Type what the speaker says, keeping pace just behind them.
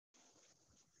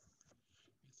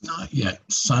Not yet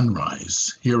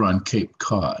sunrise here on Cape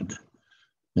Cod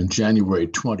on January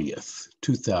 20th,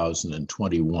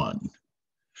 2021.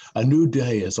 A new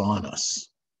day is on us.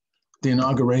 The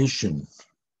inauguration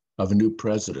of a new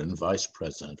president and vice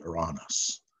president are on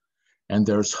us, and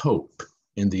there's hope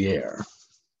in the air.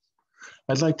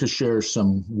 I'd like to share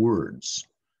some words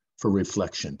for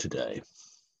reflection today.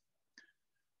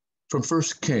 From 1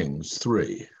 Kings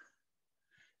 3,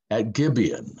 at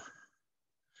Gibeon,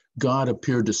 God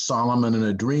appeared to Solomon in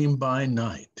a dream by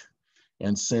night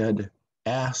and said,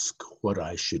 "Ask what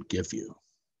I should give you."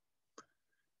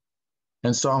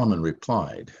 And Solomon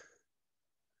replied,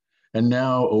 "And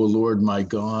now, O Lord my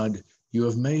God, you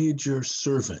have made your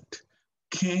servant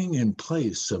king in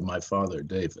place of my father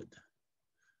David.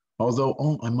 Although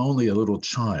I'm only a little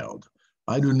child,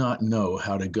 I do not know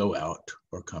how to go out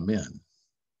or come in.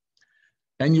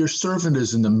 And your servant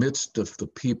is in the midst of the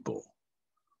people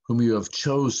whom you have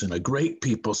chosen, a great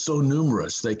people, so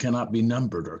numerous they cannot be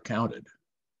numbered or counted.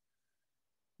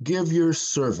 Give your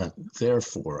servant,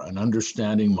 therefore, an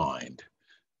understanding mind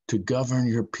to govern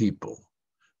your people,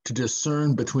 to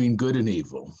discern between good and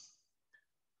evil.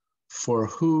 For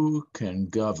who can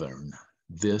govern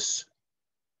this,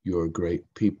 your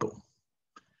great people?"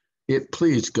 It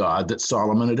pleased God that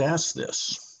Solomon had asked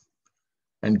this.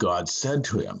 And God said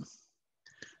to him,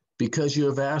 "Because you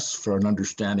have asked for an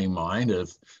understanding mind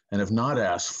and have not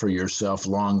asked for yourself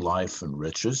long life and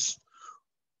riches,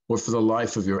 or for the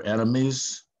life of your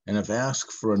enemies, and have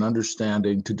asked for an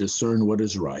understanding to discern what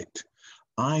is right,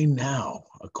 I now,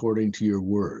 according to your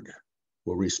word,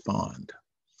 will respond.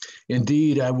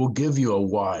 Indeed, I will give you a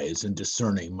wise and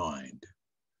discerning mind.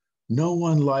 No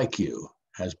one like you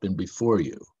has been before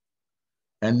you,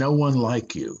 and no one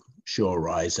like you shall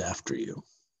arise after you."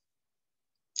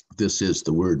 This is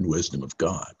the word and wisdom of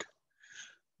God.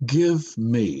 Give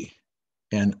me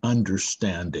an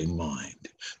understanding mind.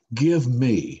 Give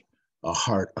me a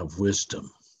heart of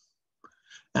wisdom.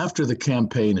 After the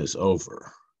campaign is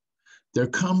over, there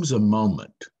comes a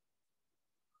moment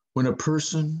when a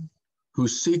person who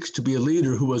seeks to be a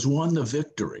leader who has won the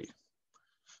victory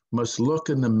must look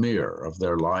in the mirror of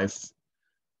their life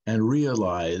and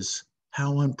realize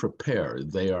how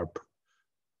unprepared they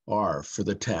are for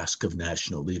the task of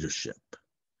national leadership.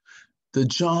 The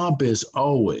job is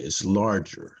always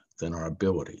larger than our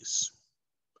abilities.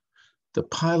 The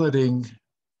piloting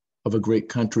of a great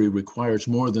country requires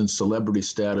more than celebrity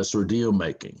status or deal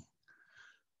making.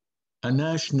 A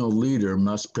national leader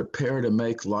must prepare to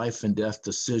make life and death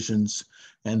decisions,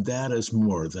 and that is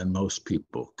more than most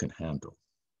people can handle.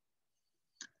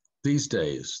 These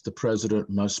days, the president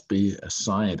must be a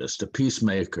scientist, a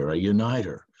peacemaker, a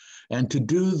uniter, and to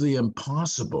do the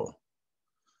impossible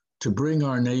to bring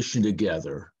our nation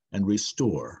together and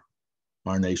restore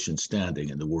our nation's standing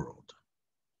in the world.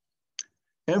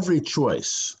 Every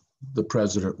choice the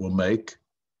president will make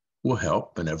will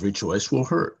help, and every choice will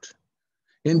hurt,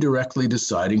 indirectly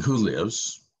deciding who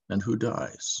lives and who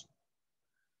dies.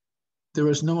 There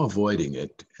is no avoiding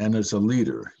it, and as a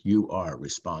leader, you are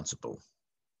responsible.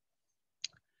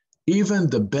 Even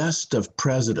the best of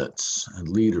presidents and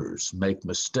leaders make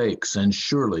mistakes, and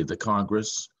surely the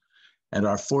Congress and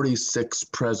our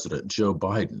 46th president, Joe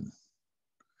Biden,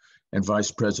 and Vice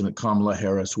President Kamala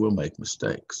Harris will make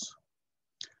mistakes.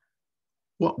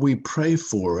 What we pray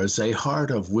for is a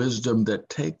heart of wisdom that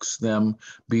takes them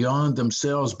beyond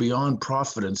themselves, beyond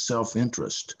profit and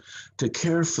self-interest, to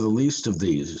care for the least of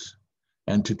these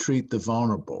and to treat the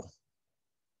vulnerable,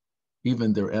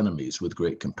 even their enemies, with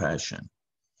great compassion.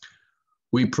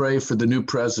 We pray for the new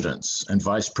presidents and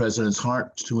vice presidents'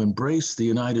 hearts to embrace the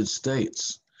United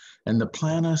States and the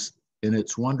planet in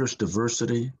its wondrous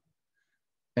diversity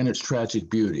and its tragic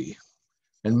beauty,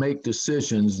 and make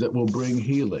decisions that will bring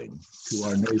healing to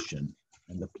our nation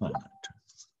and the planet.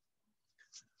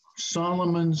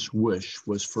 Solomon's wish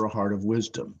was for a heart of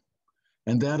wisdom,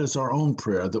 and that is our own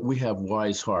prayer, that we have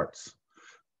wise hearts,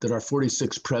 that our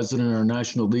 46th president and our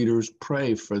national leaders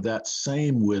pray for that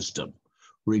same wisdom,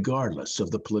 regardless of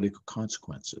the political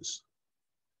consequences.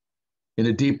 In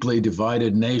a deeply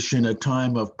divided nation, a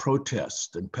time of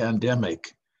protest and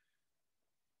pandemic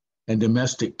and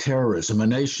domestic terrorism, a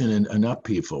nation in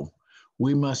upheaval,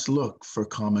 we must look for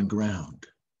common ground.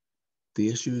 The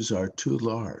issues are too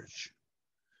large: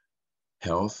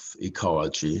 health,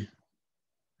 ecology,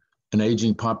 an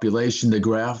aging population, the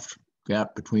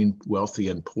gap between wealthy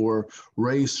and poor,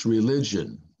 race,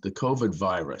 religion, the COVID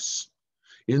virus,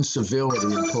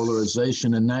 incivility and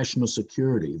polarization, and national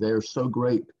security. They are so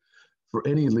great for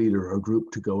any leader or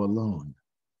group to go alone.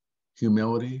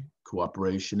 Humility,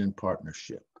 cooperation, and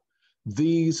partnership.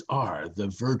 These are the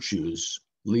virtues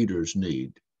leaders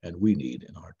need and we need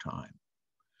in our time.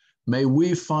 May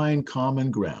we find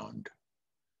common ground.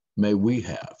 May we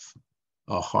have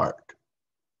a heart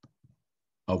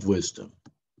of wisdom